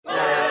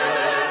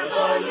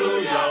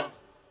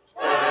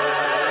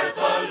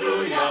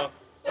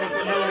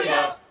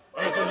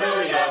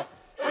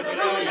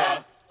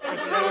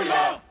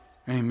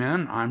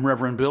Amen. I'm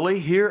Reverend Billy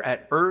here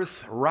at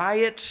Earth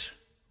Riot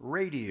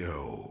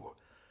Radio.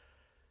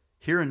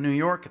 Here in New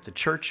York at the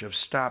Church of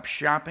Stop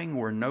Shopping,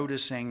 we're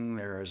noticing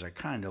there is a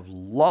kind of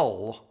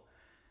lull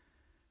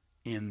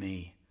in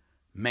the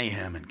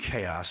mayhem and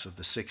chaos of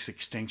the sixth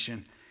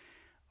extinction.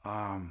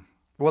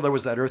 Well, there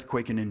was that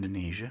earthquake in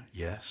Indonesia,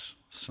 yes,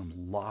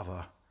 some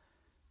lava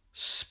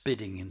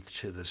spitting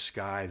into the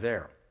sky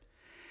there.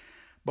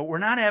 But we're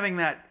not having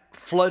that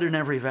flood in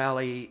every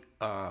valley,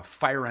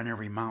 fire on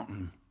every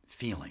mountain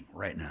feeling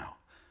right now.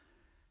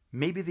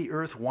 Maybe the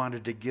earth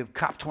wanted to give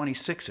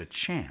COP26 a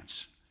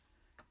chance.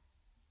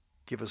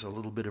 Give us a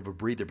little bit of a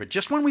breather. But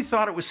just when we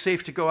thought it was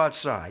safe to go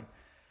outside,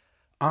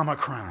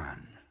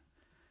 Omicron.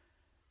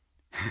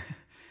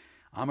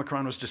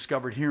 Omicron was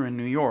discovered here in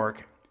New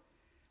York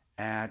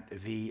at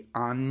the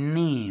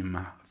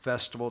Anim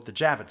Festival at the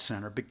Javits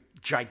Center, big,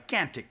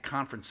 gigantic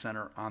conference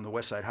center on the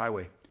West Side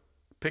Highway.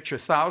 Picture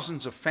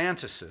thousands of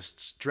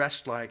fantasists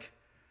dressed like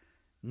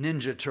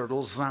Ninja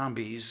Turtles,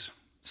 zombies,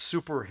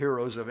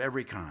 superheroes of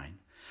every kind.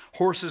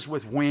 Horses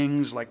with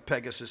wings like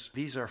Pegasus.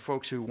 These are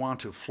folks who want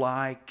to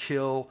fly,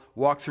 kill,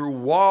 walk through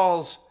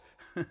walls.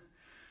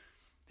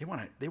 They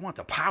want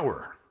the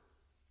power.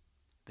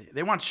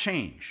 They want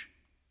change.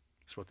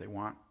 That's what they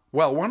want.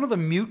 Well, one of the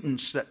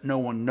mutants that no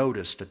one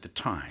noticed at the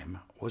time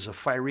was a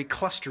fiery,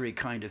 clustery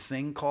kind of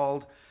thing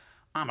called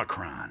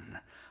Omicron,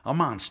 a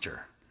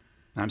monster.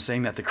 I'm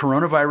saying that the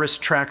coronavirus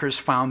trackers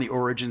found the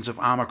origins of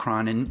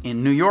Omicron,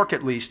 in New York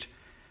at least,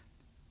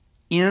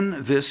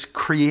 in this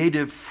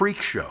creative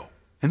freak show.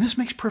 And this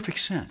makes perfect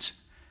sense.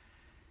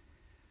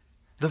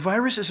 The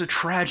virus is a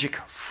tragic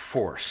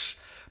force,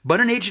 but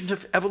an agent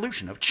of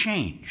evolution, of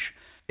change.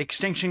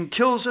 Extinction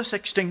kills us,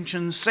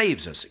 extinction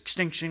saves us.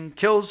 Extinction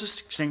kills us,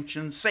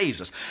 extinction saves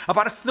us.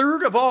 About a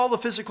third of all the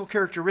physical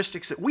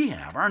characteristics that we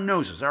have, our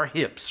noses, our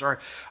hips, our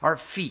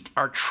feet,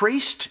 are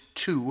traced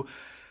to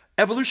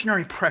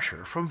evolutionary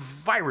pressure from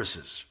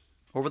viruses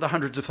over the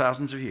hundreds of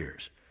thousands of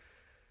years.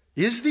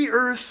 Is the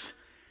earth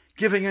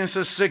giving us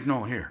a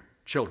signal here,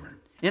 children?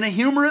 In a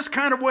humorous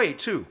kind of way,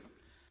 too.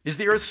 Is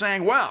the earth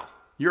saying, well,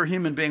 you're a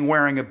human being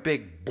wearing a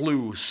big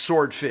blue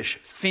swordfish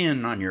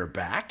fin on your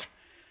back.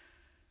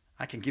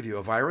 I can give you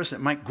a virus that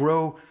might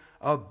grow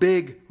a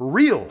big,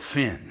 real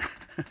fin.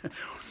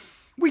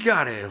 We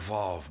gotta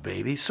evolve,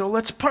 baby, so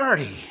let's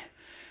party.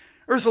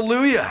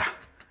 Earth-alleluia.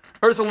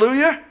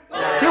 Earth-alleluia.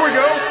 Here we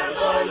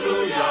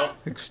go.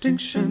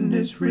 Extinction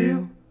is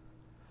real.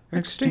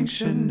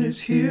 Extinction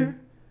is here.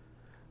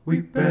 We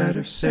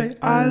better say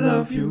I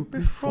love you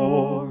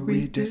before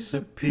we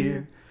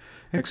disappear.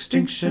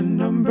 Extinction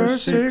number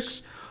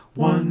 6.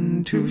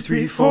 1, 2,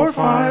 3, 4,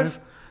 5.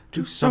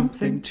 Do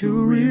something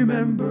to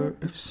remember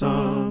if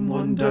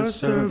someone does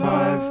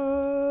survive.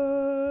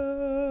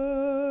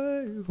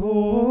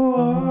 Oh,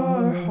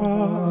 our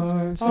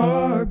hearts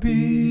are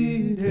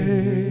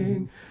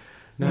beating.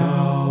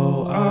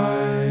 Now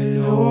I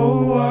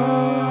know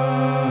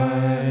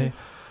why.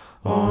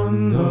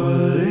 On the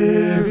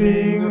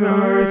living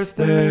earth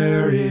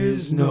there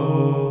is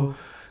no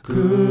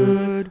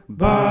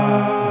goodbye.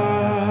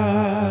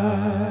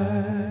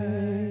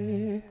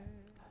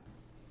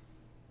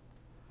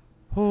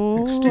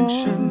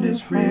 Extinction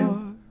is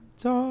real.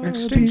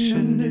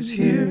 Extinction is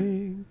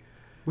here.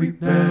 We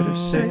better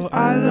say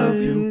I love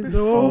you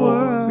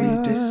before we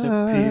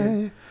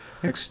disappear.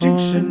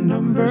 Extinction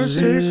number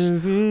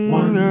 6.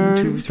 1,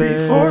 2,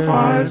 3, 4,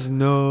 5.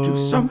 Do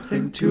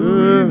something to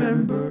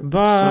remember if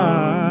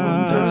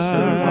someone does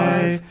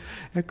survive.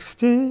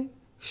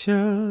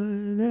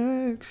 Extinction,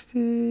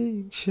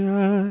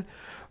 extinction.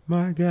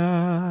 My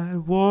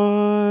God, what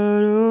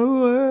a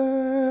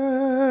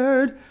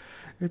word.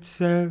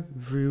 It's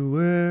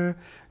everywhere,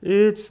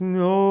 it's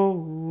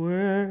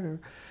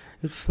nowhere.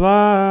 It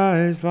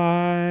flies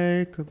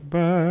like a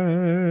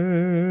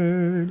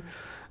bird.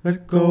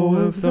 Let go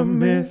of the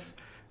myth,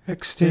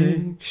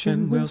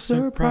 extinction will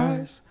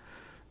surprise.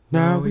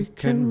 Now we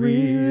can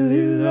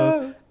really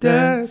love.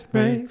 Death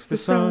makes the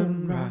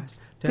sun rise.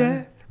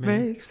 Death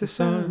makes the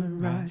sun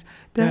rise.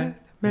 Death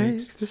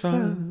makes the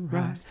sun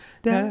rise.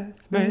 Death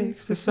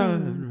makes the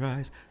sun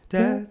rise.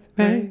 Death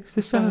makes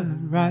the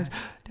sun rise.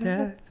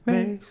 Death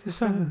makes the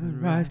sun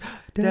rise.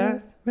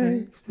 Death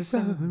makes the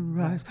sun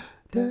rise.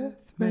 Death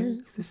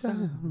makes the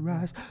sun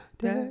rise.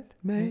 Death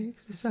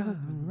makes the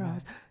sun rise.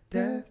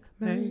 Death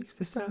makes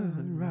the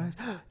sun rise.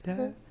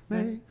 Death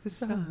makes the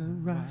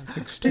sun rise.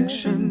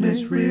 Extinction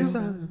is real.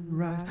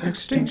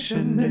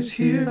 Extinction is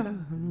here.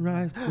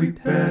 We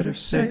better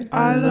say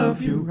I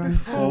love you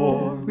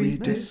before we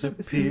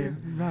disappear.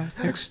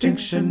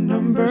 Extinction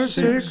number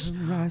 6.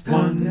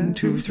 1,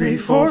 2, 3,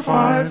 4,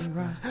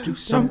 5. Do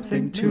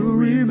something to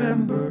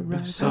remember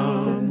if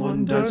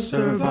someone does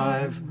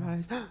survive.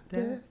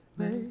 Death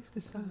makes the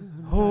sun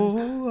rise.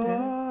 Oh,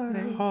 our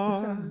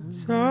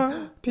hearts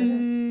are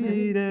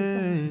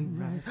beating.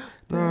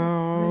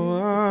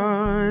 Now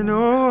I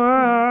know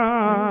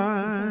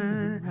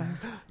why.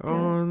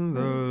 On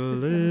the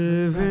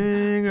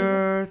living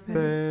earth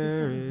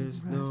there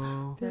is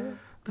no goodbye.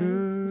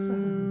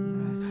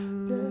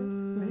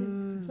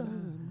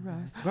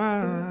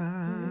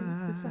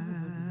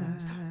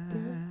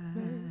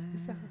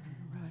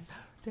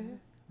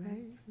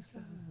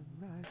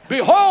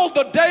 Behold,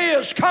 the day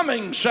is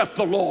coming, saith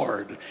the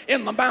Lord,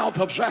 in the mouth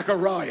of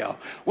Zechariah,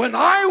 when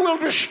I will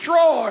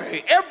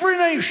destroy every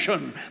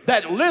nation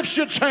that lifts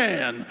its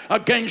hand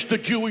against the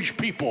Jewish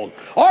people.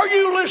 Are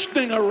you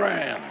listening,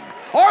 Iran?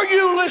 Are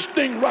you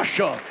listening,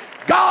 Russia?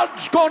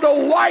 God's going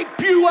to wipe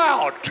you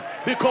out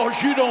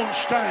because you don't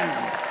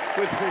stand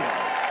with him.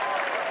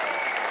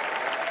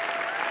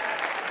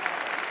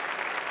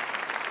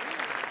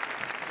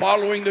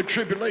 Following the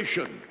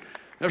tribulation,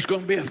 there's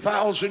going to be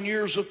 1,000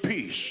 years of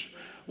peace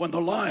when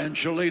the lion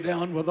shall lay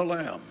down with the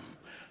lamb,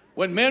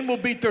 when men will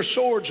beat their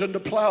swords into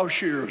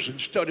plowshares and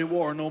study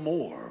war no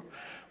more,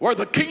 where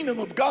the kingdom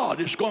of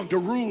God is going to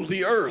rule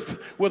the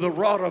earth with a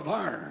rod of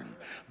iron,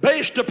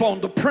 based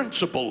upon the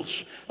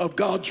principles of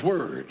God's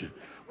word,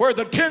 where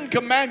the 10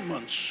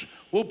 Commandments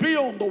will be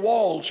on the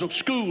walls of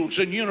schools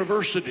and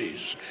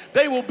universities.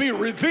 They will be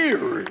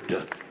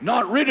revered,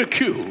 not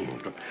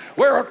ridiculed.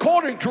 Where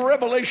according to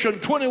Revelation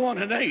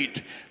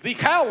 21:8, the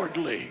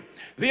cowardly,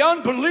 the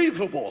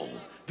unbelievable,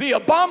 the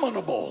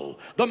abominable,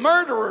 the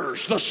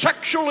murderers, the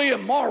sexually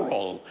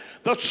immoral,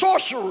 the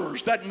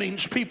sorcerers, that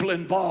means people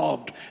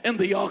involved in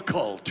the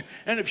occult.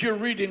 And if you're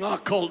reading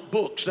occult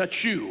books,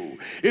 that's you.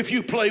 If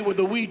you play with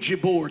a Ouija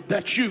board,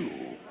 that's you.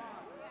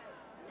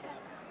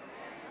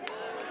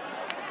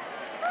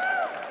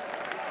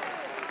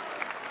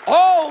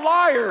 All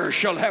liars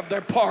shall have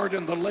their part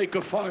in the lake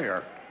of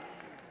fire.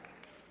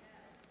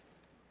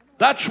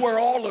 That's where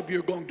all of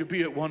you are going to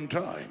be at one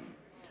time.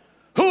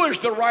 Who is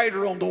the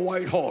rider on the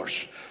white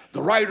horse?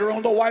 The rider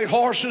on the white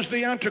horse is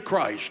the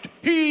Antichrist.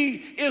 He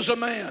is a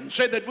man.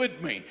 Say that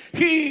with me.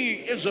 He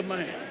is a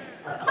man.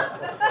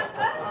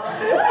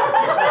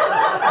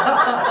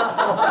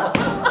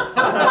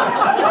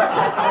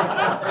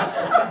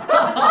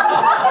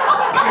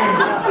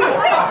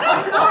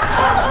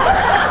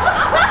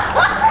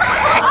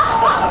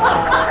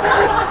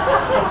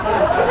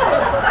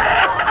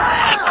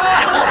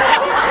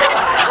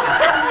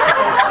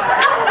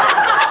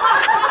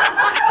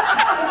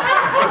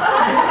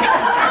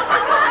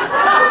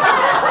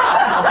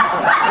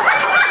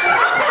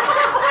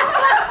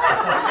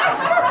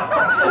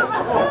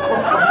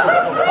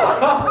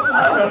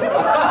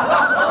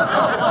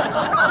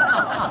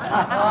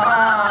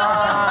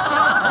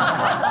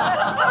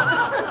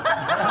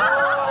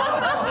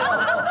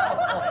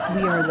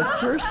 We are the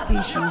first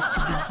species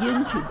to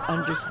begin to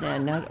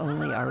understand not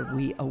only are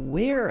we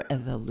aware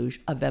of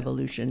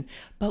evolution,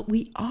 but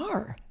we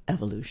are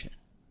evolution.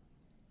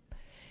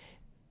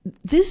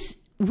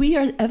 We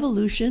are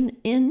evolution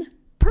in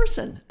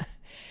person.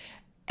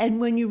 And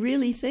when you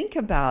really think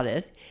about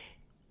it,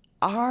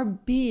 our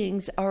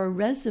beings are a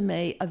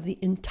resume of the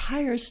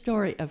entire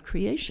story of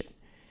creation,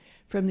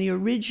 from the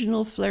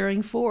original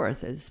flaring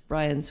forth, as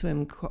Brian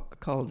Swimme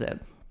called it.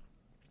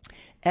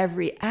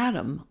 Every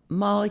atom,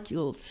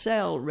 molecule,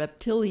 cell,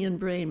 reptilian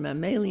brain,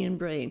 mammalian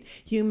brain,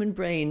 human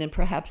brain, and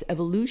perhaps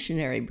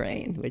evolutionary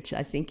brain, which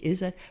I think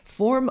is a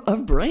form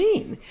of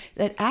brain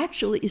that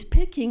actually is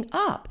picking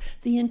up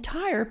the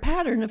entire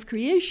pattern of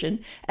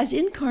creation as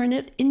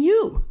incarnate in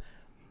you.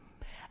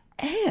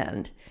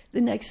 And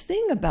the next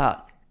thing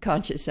about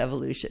conscious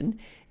evolution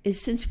is,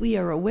 since we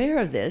are aware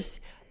of this,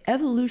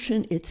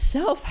 evolution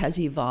itself has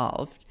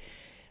evolved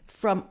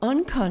from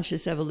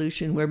unconscious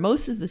evolution, where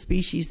most of the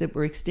species that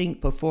were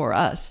extinct before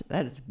us,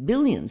 that is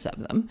billions of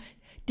them,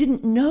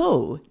 didn't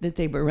know that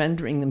they were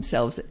rendering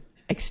themselves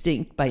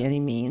extinct by any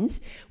means.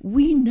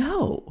 We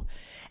know.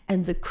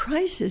 And the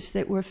crisis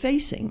that we're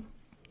facing,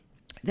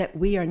 that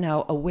we are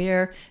now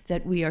aware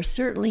that we are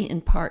certainly in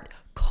part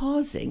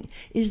causing,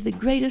 is the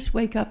greatest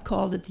wake-up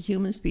call that the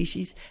human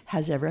species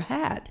has ever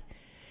had.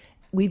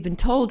 We've been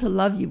told to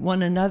love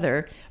one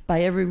another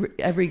by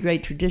every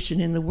great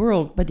tradition in the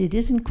world, but it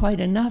isn't quite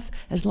enough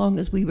as long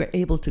as we were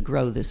able to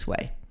grow this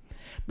way.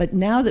 But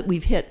now that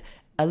we've hit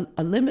a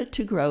limit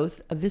to growth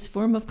of this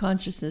form of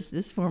consciousness,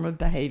 this form of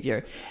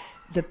behavior,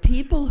 the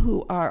people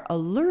who are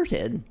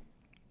alerted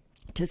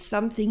to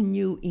something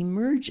new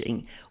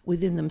emerging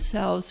within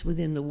themselves,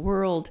 within the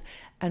world,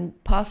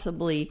 and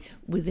possibly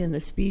within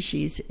the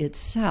species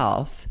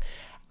itself,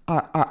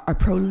 are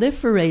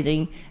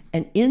proliferating.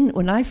 And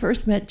when I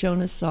first met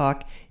Jonas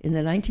Salk in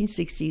the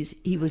 1960s,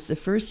 he was the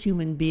first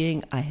human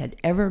being I had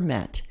ever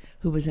met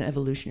who was an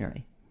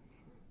evolutionary.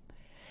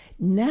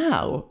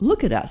 Now,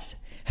 look at us.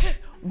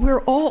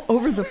 We're all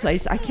over the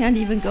place. I can't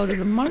even go to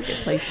the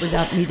marketplace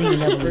without meeting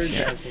an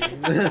evolutionary.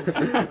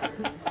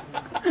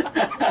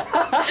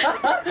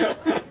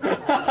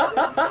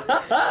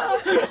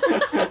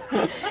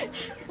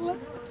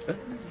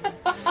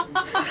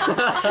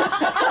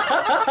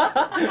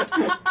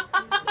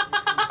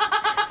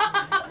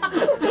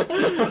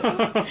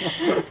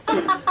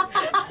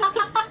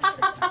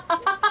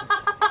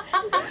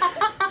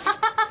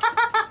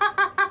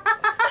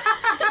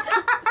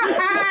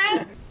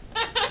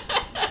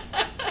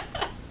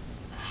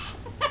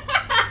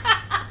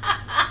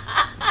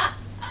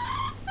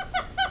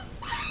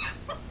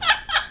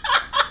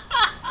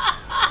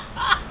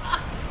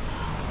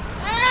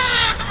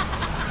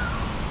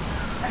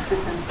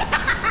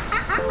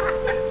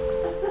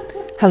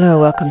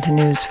 Hello, welcome to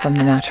News from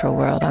the Natural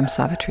World. I'm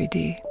Savitri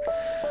D.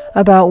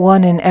 About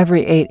 1 in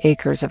every 8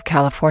 acres of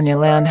California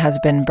land has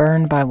been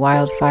burned by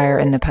wildfire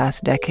in the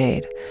past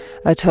decade.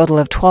 A total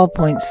of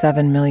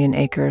 12.7 million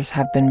acres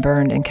have been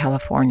burned in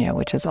California,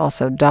 which is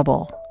also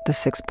double the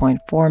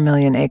 6.4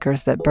 million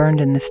acres that burned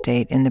in the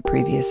state in the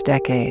previous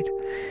decade.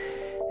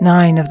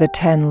 9 of the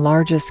 10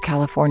 largest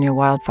California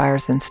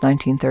wildfires since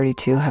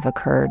 1932 have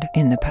occurred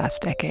in the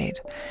past decade.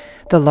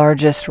 The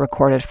largest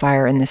recorded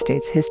fire in the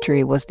state's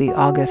history was the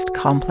August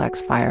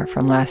Complex Fire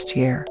from last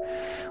year,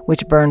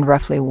 which burned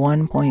roughly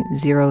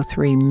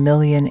 1.03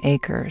 million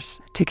acres.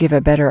 To give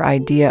a better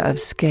idea of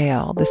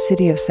scale, the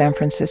city of San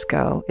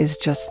Francisco is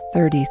just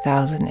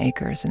 30,000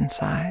 acres in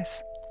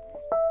size.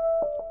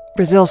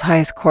 Brazil's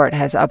highest court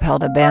has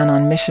upheld a ban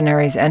on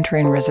missionaries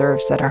entering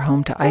reserves that are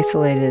home to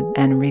isolated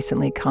and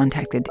recently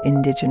contacted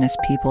indigenous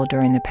people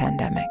during the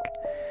pandemic.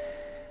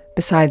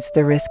 Besides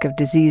the risk of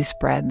disease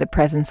spread, the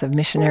presence of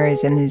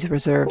missionaries in these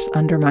reserves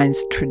undermines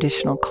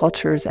traditional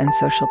cultures and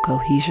social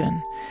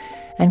cohesion,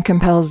 and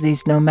compels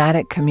these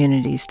nomadic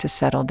communities to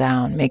settle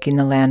down, making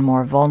the land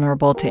more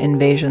vulnerable to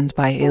invasions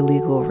by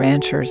illegal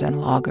ranchers and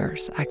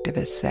loggers,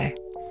 activists say.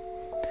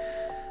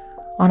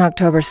 On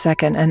October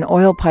 2nd, an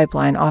oil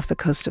pipeline off the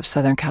coast of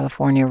Southern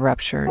California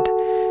ruptured,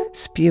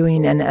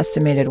 spewing an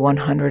estimated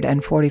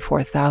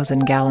 144,000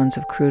 gallons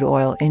of crude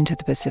oil into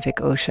the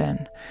Pacific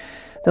Ocean.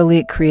 The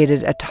leak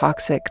created a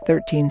toxic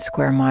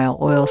 13-square-mile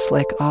oil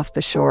slick off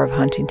the shore of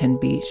Huntington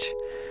Beach,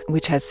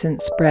 which has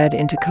since spread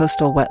into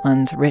coastal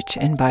wetlands rich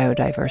in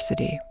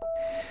biodiversity.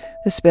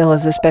 The spill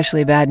is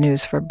especially bad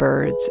news for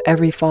birds.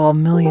 Every fall,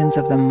 millions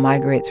of them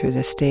migrate through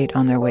the state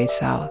on their way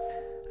south.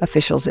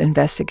 Officials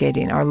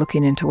investigating are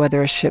looking into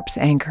whether a ship's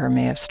anchor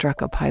may have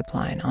struck a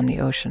pipeline on the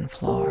ocean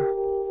floor.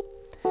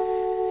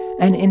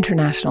 An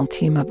international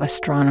team of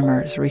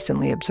astronomers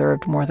recently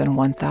observed more than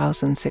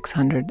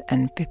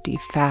 1,650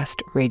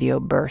 fast radio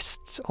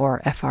bursts,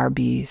 or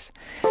FRBs,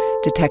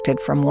 detected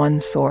from one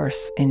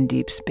source in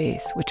deep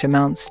space, which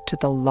amounts to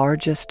the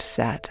largest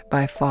set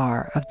by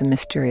far of the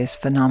mysterious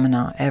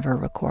phenomena ever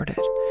recorded.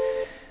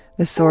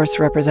 The source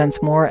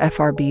represents more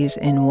FRBs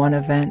in one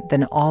event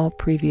than all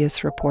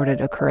previous reported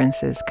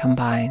occurrences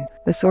combined.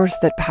 The source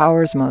that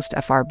powers most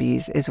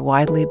FRBs is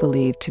widely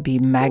believed to be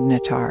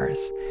magnetars,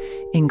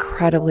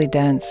 incredibly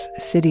dense,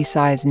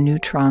 city-sized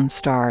neutron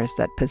stars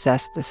that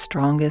possess the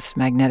strongest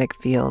magnetic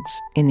fields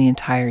in the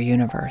entire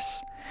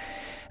universe.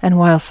 And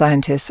while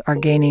scientists are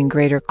gaining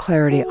greater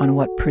clarity on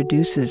what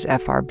produces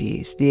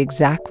FRBs, the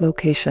exact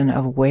location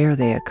of where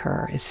they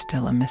occur is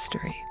still a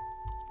mystery.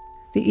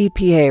 The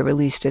EPA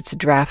released its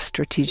draft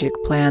strategic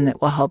plan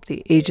that will help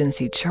the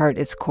agency chart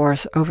its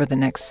course over the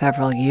next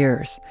several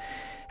years.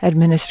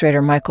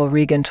 Administrator Michael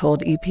Regan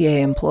told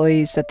EPA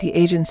employees that the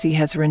agency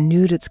has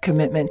renewed its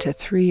commitment to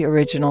 3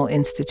 original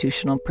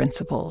institutional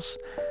principles: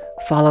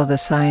 follow the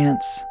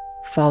science,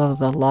 follow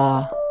the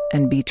law,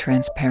 and be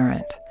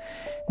transparent.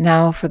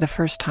 Now, for the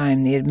first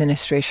time, the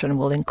administration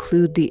will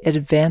include the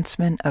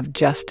advancement of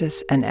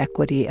justice and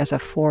equity as a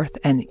 4th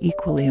and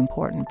equally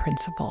important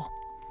principle.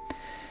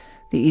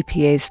 The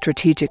EPA's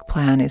strategic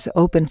plan is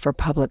open for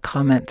public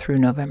comment through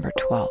November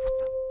 12th.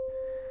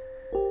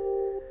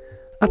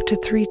 Up to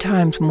 3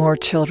 times more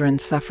children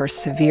suffer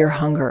severe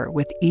hunger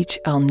with each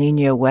El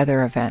Niño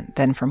weather event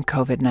than from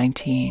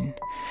COVID-19.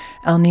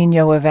 El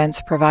Niño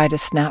events provide a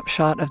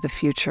snapshot of the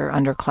future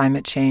under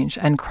climate change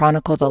and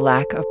chronicle the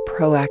lack of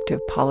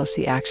proactive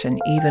policy action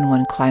even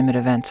when climate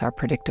events are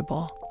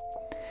predictable.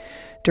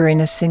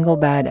 During a single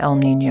bad El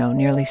Niño,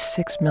 nearly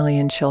 6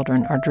 million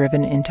children are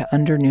driven into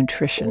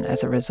undernutrition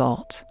as a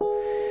result.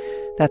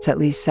 That's at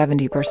least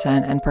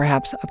 70% and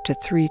perhaps up to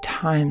 3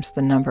 times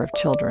the number of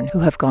children who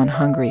have gone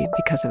hungry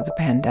because of the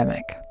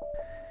pandemic.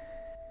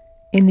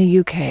 In the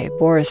UK,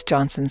 Boris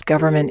Johnson's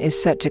government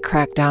is set to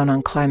crack down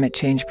on climate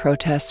change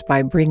protests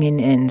by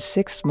bringing in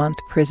 6-month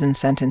prison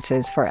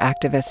sentences for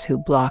activists who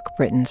block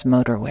Britain's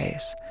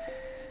motorways.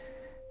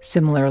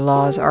 Similar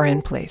laws are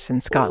in place in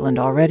Scotland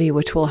already,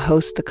 which will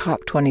host the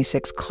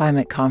COP26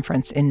 climate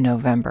conference in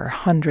November.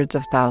 Hundreds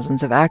of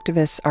thousands of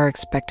activists are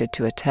expected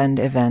to attend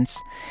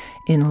events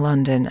in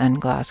London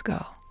and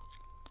Glasgow.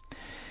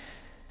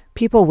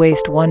 People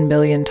waste 1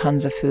 billion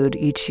tons of food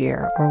each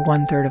year, or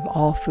 1/3 of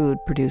all food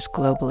produced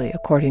globally,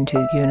 according to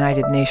the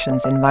United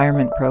Nations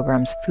Environment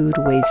Programme's Food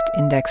Waste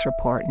Index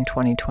report in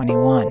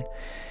 2021.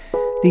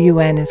 The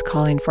UN is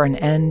calling for an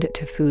end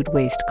to food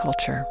waste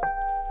culture.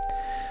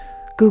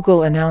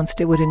 Google announced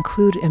it would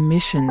include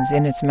emissions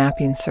in its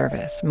mapping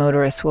service.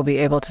 Motorists will be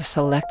able to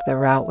select the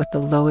route with the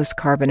lowest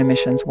carbon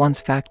emissions once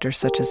factors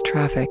such as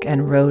traffic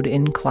and road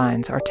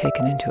inclines are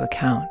taken into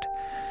account.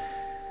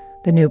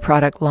 The new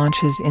product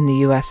launches in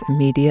the US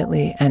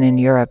immediately and in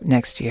Europe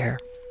next year.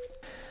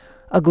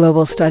 A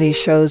global study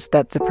shows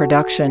that the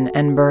production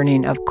and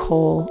burning of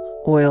coal,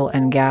 oil,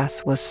 and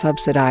gas was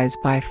subsidized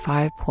by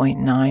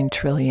 $5.9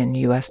 trillion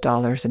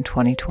in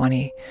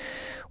 2020.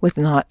 With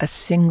not a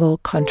single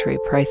country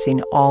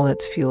pricing all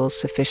its fuels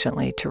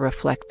sufficiently to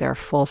reflect their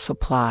full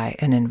supply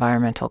and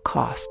environmental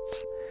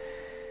costs.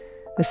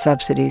 The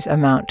subsidies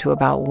amount to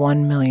about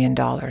 $1 million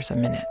a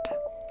minute.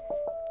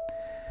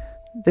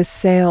 The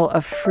sale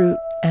of fruit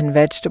and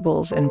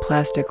vegetables in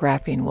plastic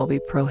wrapping will be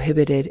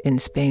prohibited in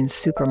Spain's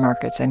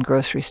supermarkets and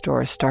grocery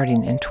stores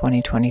starting in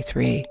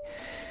 2023.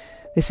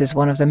 This is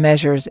one of the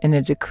measures in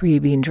a decree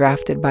being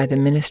drafted by the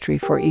Ministry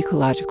for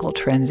Ecological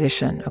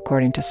Transition,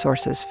 according to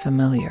sources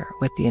familiar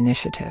with the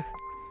initiative.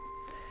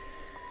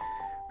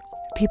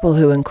 People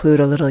who include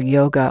a little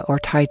yoga or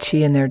Tai Chi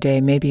in their day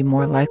may be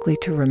more likely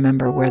to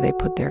remember where they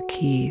put their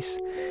keys.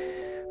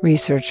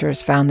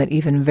 Researchers found that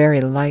even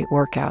very light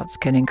workouts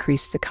can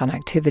increase the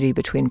connectivity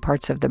between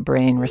parts of the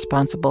brain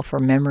responsible for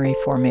memory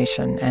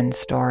formation and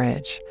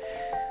storage.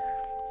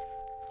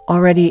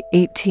 Already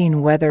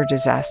 18 weather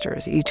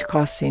disasters, each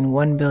costing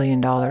 $1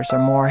 billion or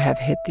more, have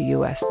hit the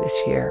U.S. this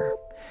year.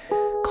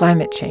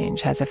 Climate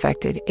change has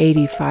affected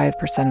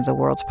 85% of the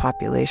world's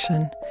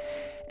population,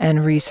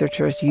 and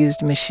researchers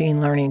used machine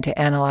learning to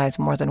analyze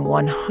more than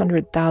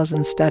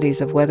 100,000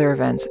 studies of weather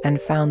events and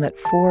found that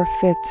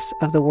 4/5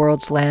 of the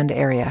world's land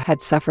area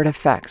had suffered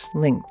effects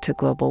linked to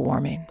global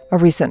warming. A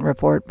recent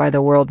report by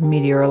the World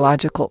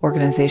Meteorological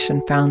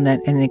Organization found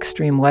that an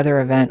extreme weather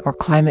event or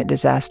climate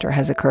disaster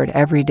has occurred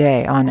every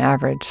day on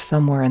average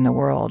somewhere in the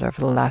world over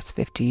the last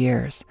 50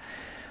 years,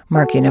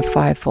 marking a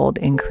 5-fold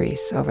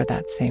increase over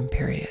that same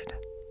period.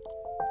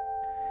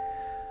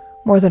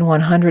 More than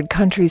 100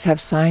 countries have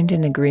signed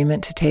an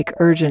agreement to take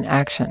urgent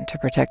action to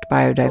protect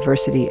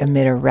biodiversity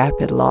amid a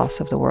rapid loss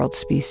of the world's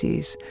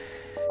species.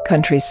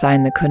 Countries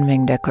signed the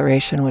Kunming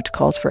Declaration, which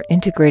calls for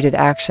integrated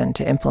action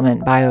to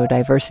implement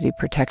biodiversity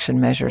protection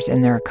measures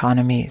in their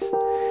economies.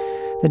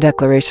 The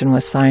declaration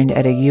was signed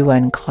at a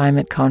UN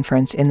climate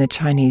conference in the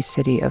Chinese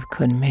city of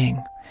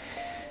Kunming.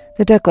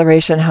 The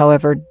declaration,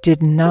 however,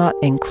 did not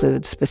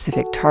include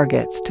specific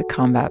targets to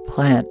combat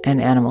plant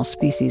and animal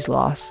species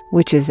loss,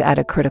 which is at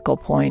a critical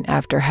point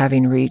after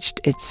having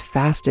reached its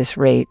fastest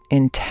rate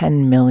in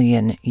 10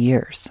 million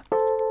years.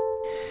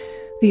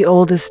 The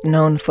oldest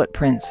known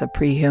footprints of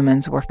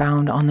prehumans were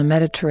found on the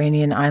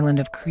Mediterranean island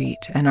of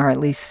Crete and are at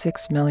least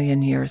 6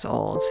 million years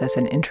old, says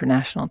an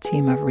international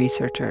team of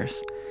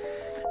researchers.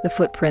 The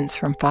footprints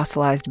from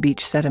fossilized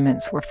beach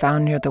sediments were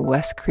found near the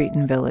West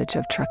Cretan village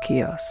of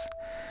Tracheos.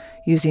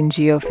 Using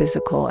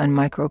geophysical and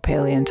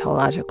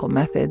micropaleontological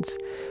methods,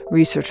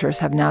 researchers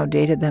have now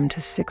dated them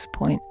to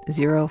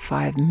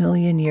 6.05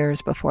 million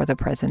years before the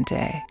present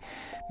day,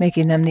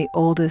 making them the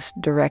oldest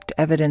direct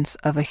evidence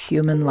of a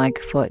human-like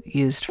foot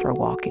used for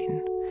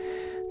walking.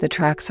 The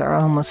tracks are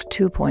almost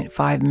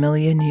 2.5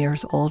 million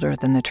years older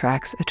than the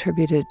tracks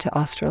attributed to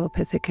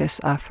Australopithecus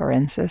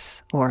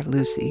afarensis, or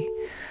Lucy,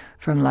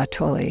 from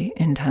Latoli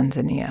in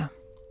Tanzania.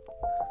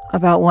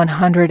 About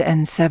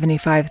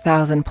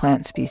 175,000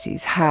 plant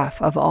species,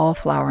 half of all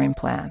flowering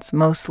plants,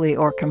 mostly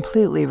or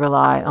completely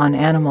rely on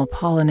animal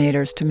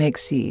pollinators to make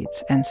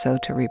seeds and so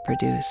to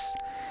reproduce.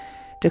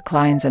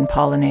 Declines in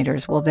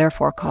pollinators will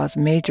therefore cause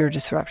major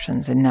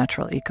disruptions in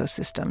natural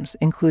ecosystems,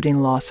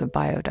 including loss of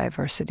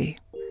biodiversity.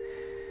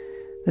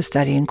 The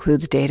study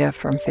includes data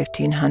from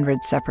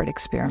 1,500 separate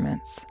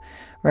experiments,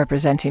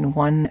 representing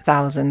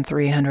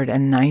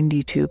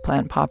 1,392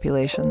 plant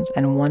populations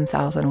and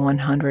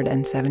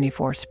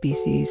 1,174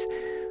 species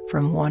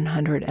from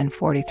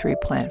 143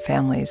 plant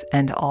families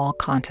and all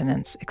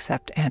continents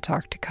except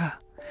Antarctica.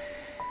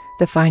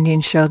 The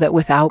findings show that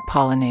without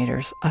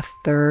pollinators,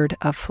 1/3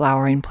 of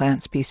flowering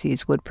plant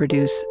species would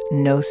produce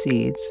no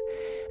seeds,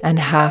 and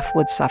half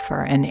would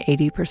suffer an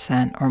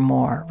 80% or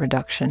more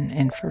reduction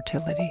in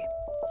fertility.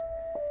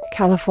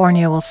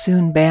 California will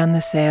soon ban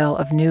the sale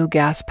of new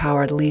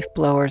gas-powered leaf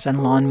blowers and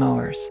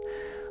lawnmowers,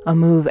 a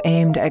move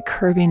aimed at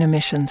curbing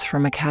emissions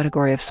from a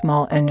category of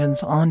small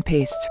engines on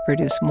pace to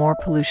produce more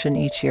pollution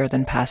each year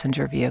than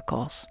passenger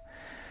vehicles.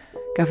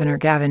 Governor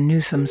Gavin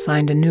Newsom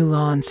signed a new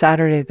law on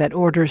Saturday that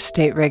orders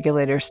state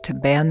regulators to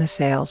ban the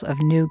sales of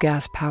new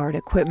gas-powered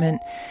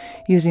equipment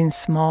using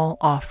small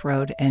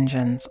off-road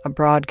engines, a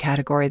broad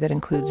category that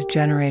includes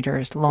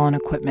generators, lawn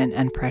equipment,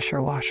 and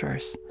pressure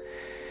washers.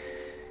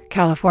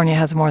 California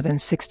has more than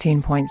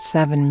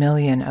 16.7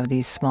 million of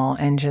these small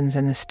engines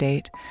in the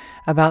state,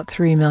 about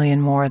 3 million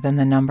more than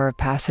the number of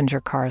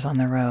passenger cars on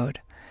the road.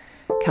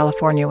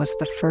 California was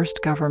the first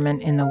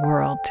government in the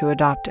world to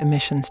adopt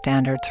emission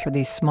standards for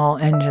these small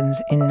engines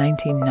in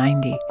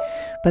 1990,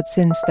 but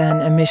since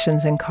then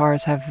emissions in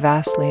cars have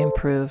vastly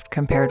improved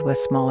compared with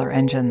smaller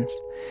engines.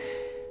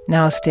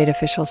 Now state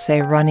officials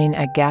say running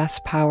a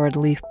gas-powered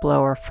leaf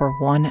blower for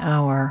 1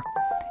 hour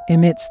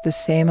emits the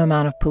same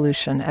amount of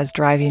pollution as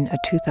driving a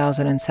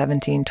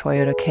 2017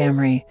 Toyota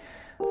Camry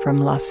from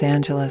Los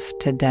Angeles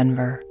to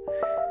Denver,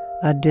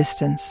 a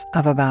distance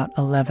of about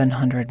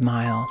 1,100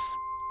 miles.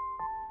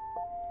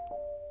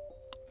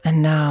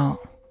 And now,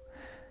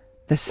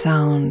 the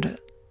sound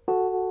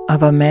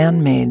of a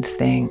man-made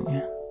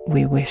thing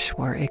we wish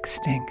were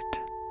extinct.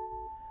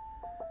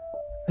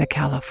 The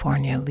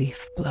California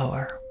leaf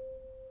blower.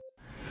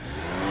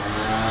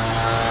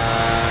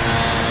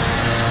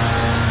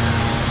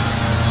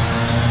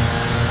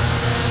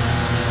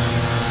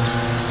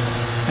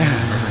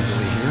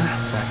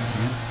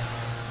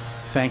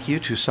 Thank you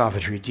to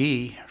Savitri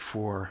D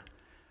for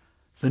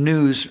the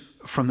news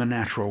from the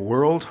natural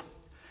world,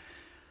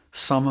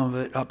 some of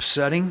it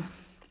upsetting,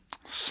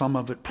 some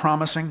of it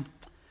promising.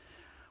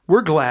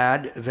 We're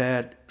glad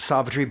that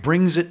Savitri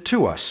brings it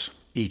to us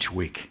each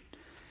week.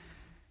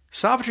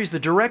 Savitri is the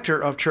director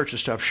of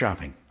Churches Stop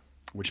Shopping,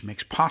 which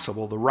makes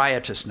possible the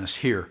riotousness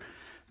here.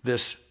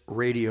 This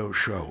radio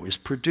show is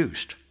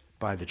produced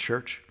by the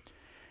church.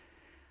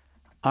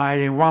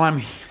 While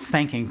I'm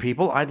thanking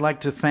people, I'd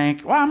like to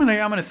thank, I'm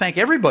going to thank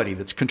everybody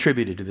that's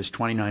contributed to this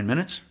 29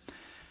 minutes.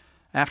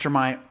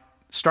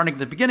 Starting at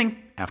the beginning,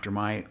 after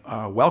my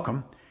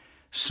welcome,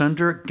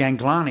 Sundar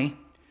Ganglani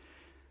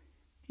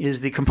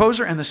is the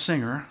composer and the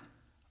singer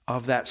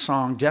of that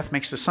song, Death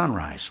Makes the Sun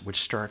Rise, which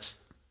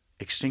starts,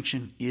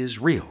 extinction is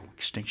real,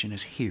 extinction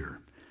is here.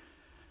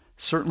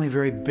 Certainly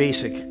very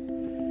basic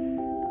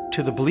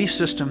to the belief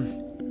system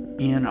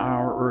in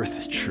our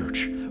Earth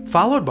Church.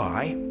 Followed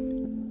by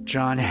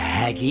John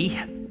Hagee.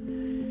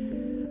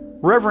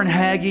 Reverend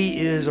Hagee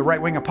is a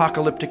right-wing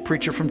apocalyptic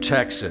preacher from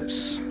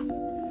Texas.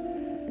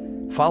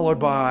 Followed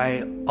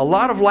by a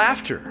lot of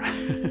laughter.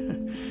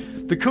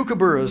 The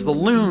kookaburras, the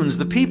loons,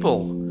 the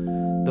people,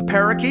 the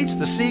parakeets,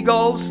 the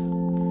seagulls.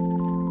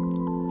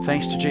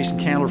 Thanks to Jason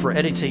Candler for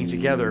editing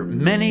together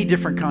many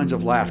different kinds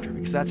of laughter,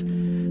 because that's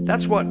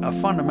what a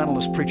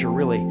fundamentalist preacher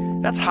really,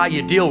 that's how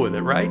you deal with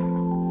it, right?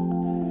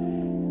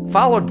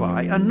 Followed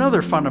by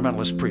another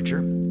fundamentalist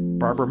preacher,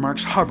 Barbara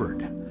Marx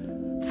Hubbard,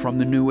 from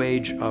the New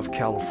Age of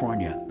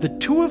California. The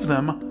two of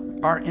them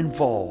are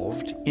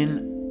involved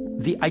in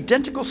the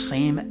identical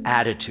same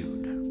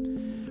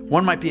attitude.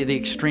 One might be the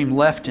extreme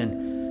left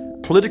in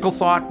political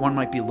thought, one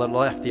might be the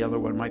left, the other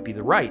one might be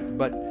the right,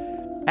 but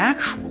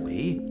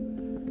actually,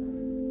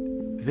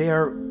 they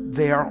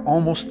are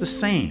almost the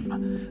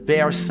same. They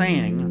are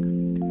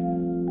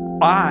saying,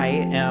 I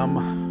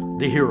am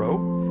the hero,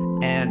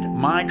 and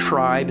my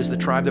tribe is the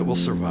tribe that will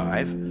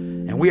survive,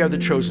 and we are the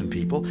chosen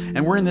people,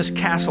 and we're in this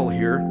castle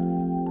here,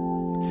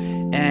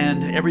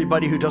 and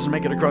everybody who doesn't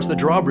make it across the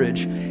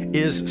drawbridge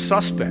is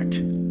suspect,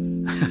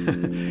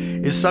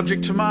 is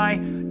subject to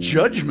my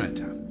judgment,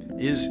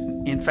 is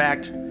in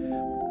fact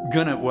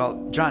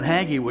John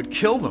Hagee would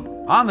kill them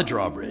on the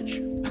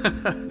drawbridge.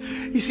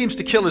 He seems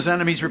to kill his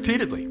enemies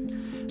repeatedly.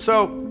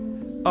 So,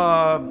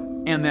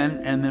 and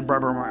then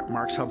Barbara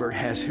Marx Hubbard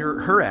has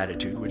her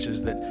attitude, which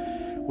is that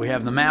we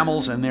have the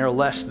mammals and they're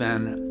less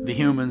than the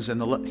humans,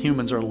 and the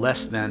humans are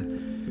less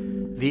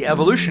than the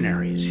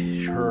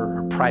evolutionaries,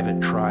 her private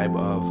tribe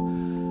of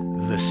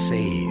the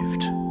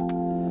saved.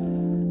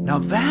 Now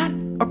that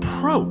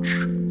approach,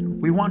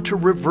 we want to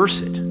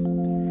reverse it.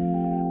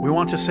 We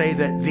want to say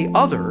that the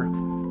other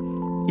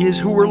is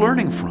who we're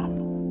learning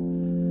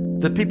from.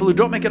 The people who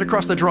don't make it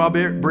across the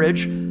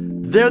drawbridge,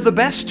 they're the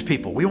best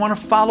people. We want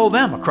to follow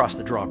them across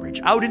the drawbridge,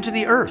 out into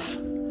the earth,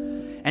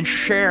 and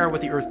share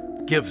what the earth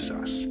gives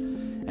us,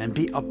 and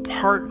be a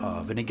part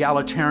of an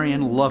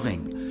egalitarian,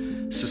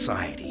 loving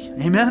society.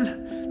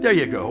 Amen? There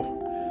you go.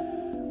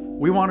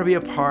 We want to be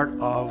a part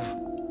of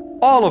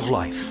all of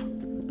life.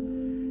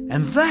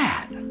 And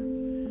that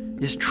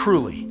is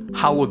truly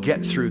how we'll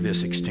get through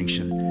this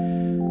extinction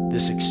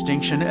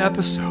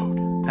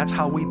episode. That's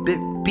how we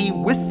be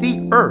with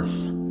the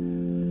earth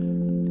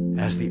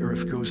as the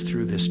earth goes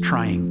through this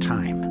trying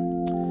time.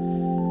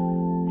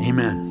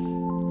 Amen.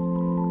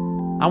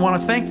 I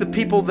want to thank the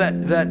people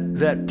that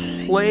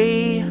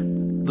play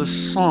the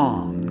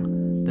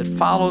song that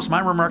follows my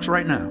remarks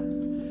right now.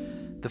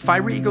 The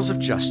Fiery Eagles of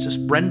Justice,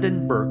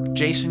 Brendan Burke,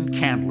 Jason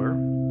Candler,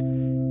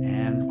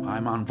 and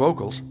I'm on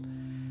vocals.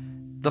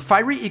 The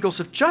Fiery Eagles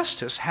of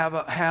Justice have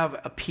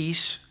a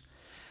piece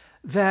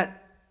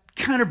that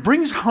kind of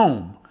brings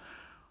home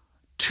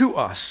to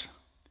us,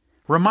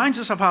 reminds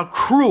us of how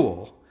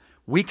cruel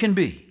we can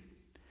be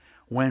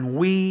when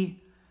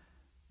we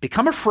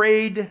become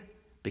afraid,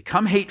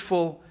 become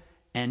hateful,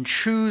 and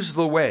choose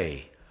the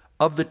way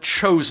of the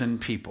chosen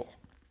people.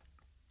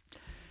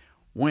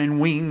 When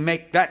we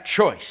make that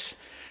choice,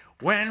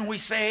 when we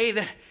say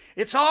that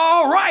it's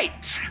all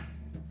right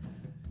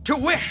to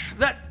wish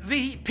that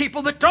the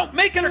people that don't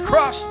make it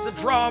across the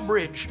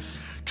drawbridge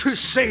to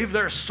save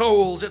their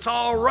souls, it's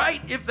all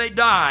right if they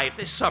die, if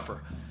they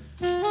suffer.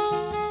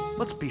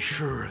 Let's be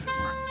sure that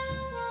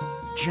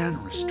we're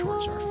generous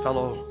towards our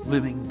fellow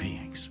living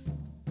beings.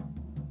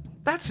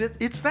 That's it.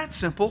 It's that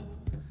simple.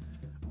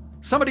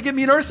 Somebody give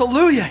me an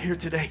earth-alleluia here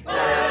today.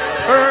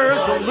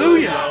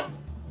 Earth-alleluia.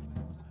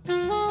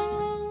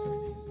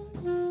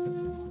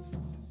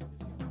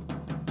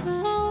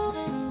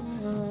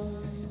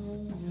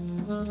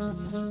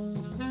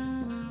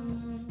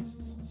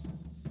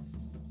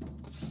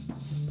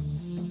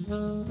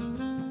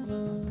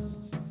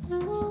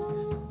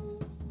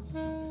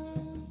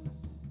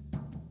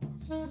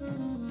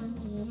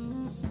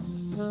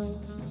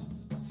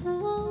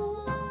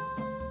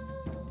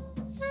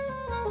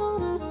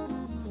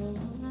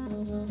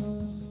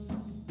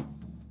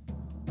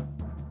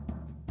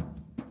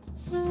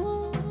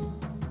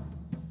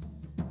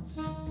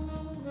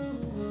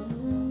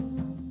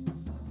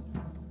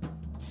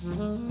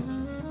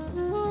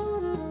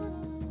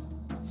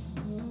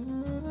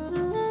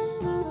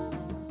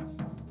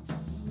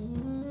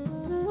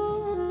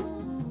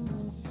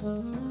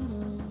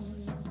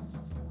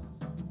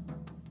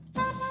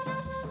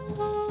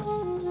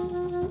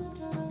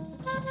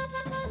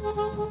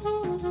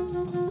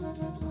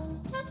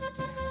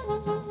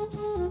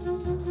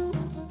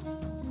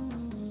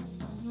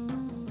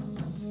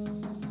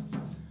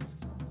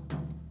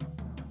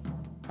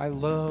 I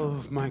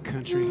love my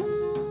country.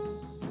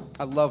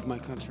 I love my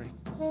country.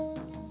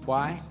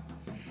 Why?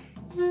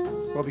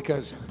 Well,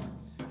 because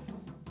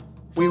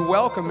we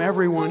welcome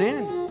everyone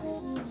in.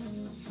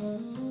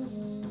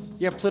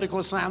 You have political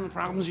asylum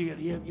problems,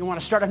 you want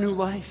to start a new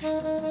life?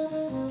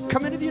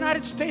 Come into the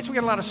United States, we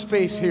got a lot of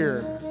space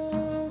here.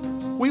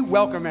 We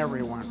welcome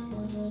everyone.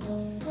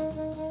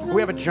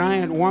 We have a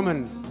giant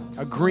woman,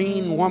 a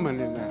green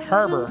woman in the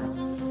harbor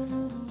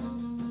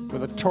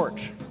with a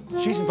torch.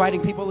 She's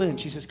inviting people in.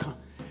 She says, come.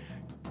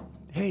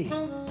 Hey,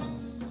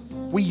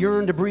 we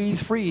yearn to breathe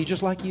free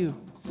just like you.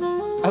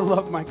 I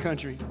love my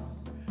country.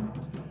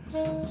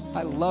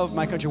 I love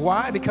my country.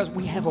 Why? Because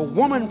we have a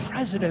woman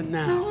president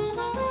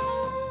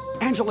now.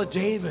 Angela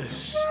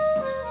Davis,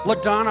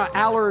 LaDonna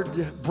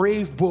Allard,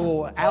 Brave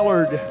Bull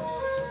Allard,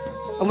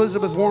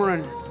 Elizabeth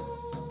Warren.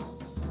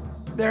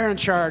 They're in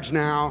charge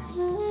now.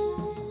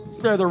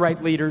 They're the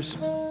right leaders.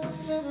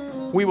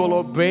 We will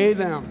obey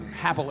them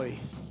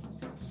happily.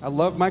 I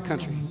love my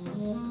country.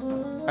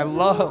 I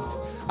love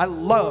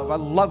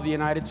the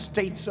United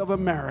States of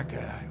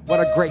America. What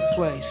a great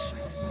place.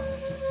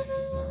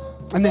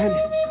 And then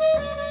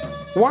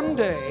one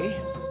day,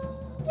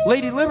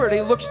 Lady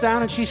Liberty looks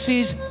down and she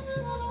sees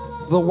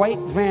the white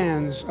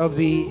vans of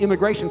the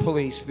immigration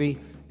police, the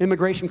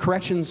Immigration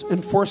Corrections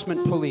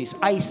Enforcement Police,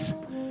 ICE.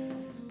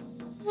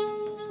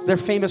 They're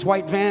famous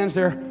white vans.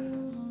 There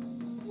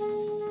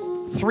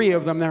are 3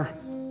 of them. They're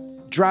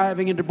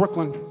driving into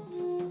Brooklyn.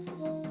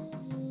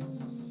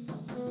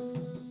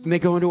 And they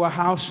go into a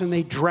house and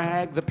they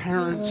drag the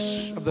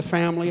parents of the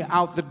family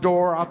out the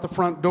door, out the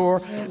front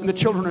door. And the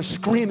children are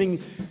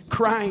screaming,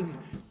 crying,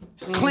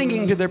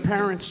 clinging to their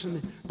parents.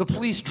 And the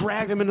police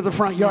drag them into the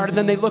front yard. And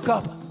then they look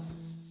up.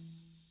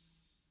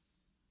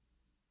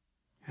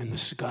 And the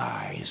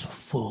sky is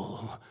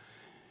full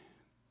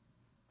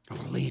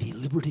of Lady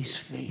Liberty's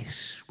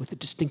face with a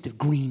distinctive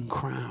green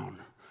crown.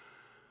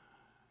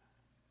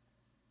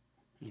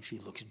 And she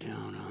looks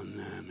down on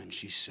them and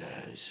she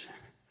says,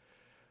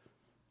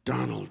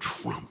 Donald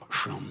Trump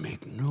shall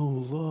make no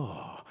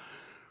law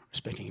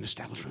respecting an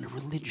establishment of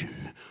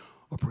religion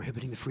or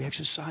prohibiting the free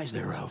exercise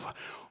thereof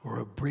or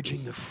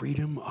abridging the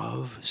freedom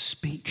of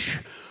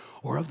speech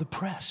or of the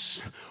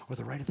press, or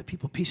the right of the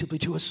people peaceably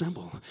to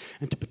assemble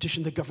and to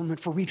petition the government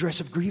for redress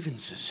of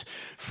grievances.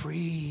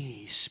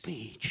 Free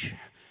speech,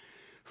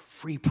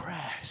 free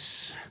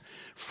press,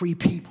 free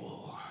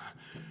people,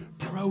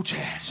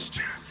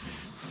 protest,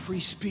 free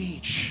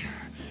speech,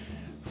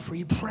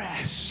 free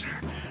press,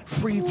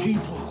 free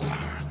people,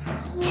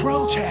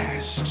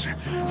 protest,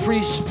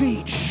 free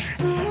speech,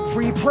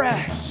 free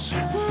press,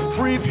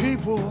 free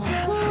people,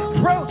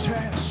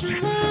 protest,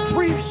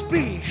 free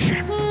speech,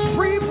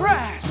 free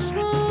press,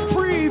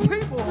 free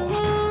people,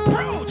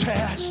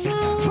 protest,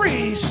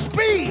 free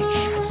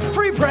speech,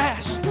 free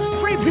press,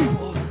 free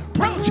people,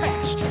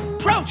 protest,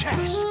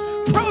 protest,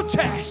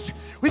 protest.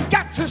 We've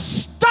got to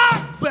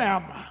stop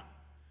them.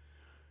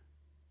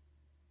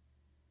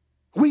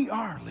 We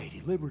are Lady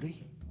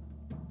Liberty.